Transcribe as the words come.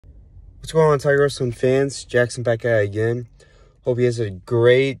What's going on, Tiger Wrestling fans? Jackson back at it again. Hope you guys had a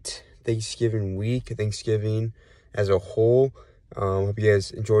great Thanksgiving week, Thanksgiving as a whole. Hope you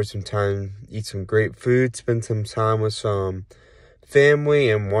guys enjoyed some time, eat some great food, spend some time with some family,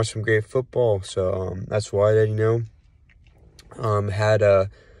 and watch some great football. So that's why I did, had a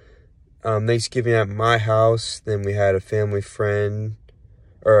Thanksgiving at my house. Then we had a family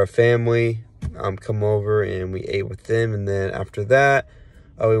come over, and we ate with them. And then after that,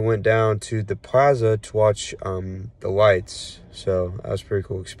 we went down to the plaza to watch the lights. So that was a pretty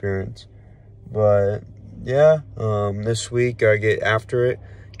cool experience. But yeah, this week gotta get after it.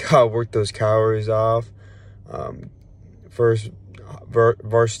 Gotta work those calories off. First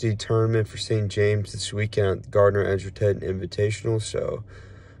varsity tournament for St. James this weekend at the Gardner Edgerton Invitational. So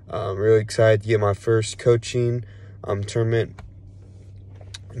I'm really excited to get my first coaching tournament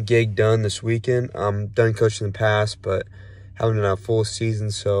gig done this weekend. I'm done coaching in the past, but haven't done a full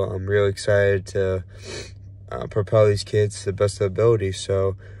season, so I'm really excited to propel these kids to the best of their ability.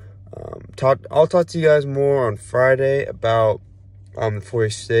 So I'll talk to you guys more on Friday about the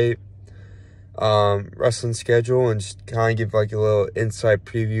 4A State wrestling schedule, and just kind of give like a little inside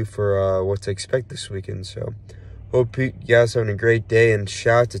preview for what to expect this weekend. So hope you guys are having a great day, and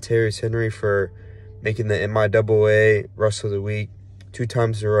shout out to Terry Henry for making the MIAA Wrestle of the Week 2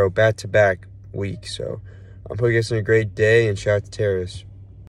 times in a row, back-to-back week. So I hope you guys having a great day, and shout out to Terrace.